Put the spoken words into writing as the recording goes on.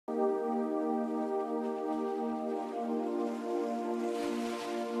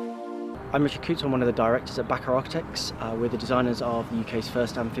I'm Richard Coutts, I'm one of the directors at Baca Architects. We're the designers of the UK's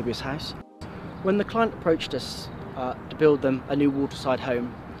first amphibious house. When the client approached us to build them a new waterside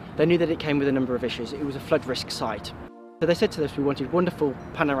home, they knew that it came with a number of issues. It was a flood risk site. So they said to us we wanted wonderful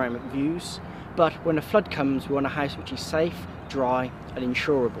panoramic views, but when a flood comes we want a house which is safe, dry and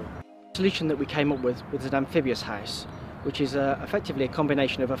insurable. The solution that we came up with was an amphibious house, which is effectively a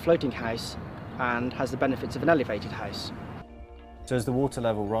combination of a floating house and has the benefits of an elevated house. So as the water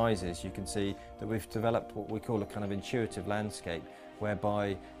level rises, you can see that we've developed what we call a kind of intuitive landscape,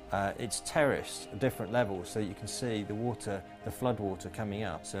 whereby it's terraced at different levels, so you can see the water, the flood water coming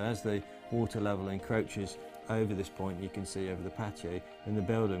up. So as the water level encroaches over this point, you can see over the patio, and the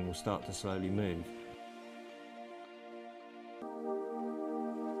building will start to slowly move.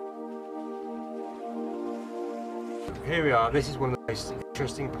 Here we are. This is one of the most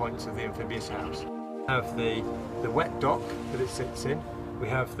interesting points of the amphibious house. We have the wet dock that it sits in. We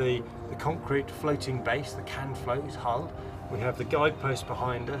have the concrete floating base, the can float hull. We have the guidepost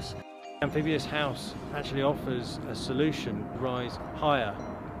behind us. The amphibious house actually offers a solution to rise higher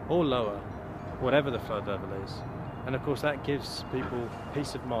or lower, whatever the flood level is. And of course that gives people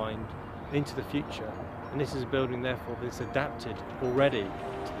peace of mind into the future. And this is a building therefore that's adapted already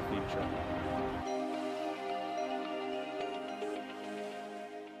to the future.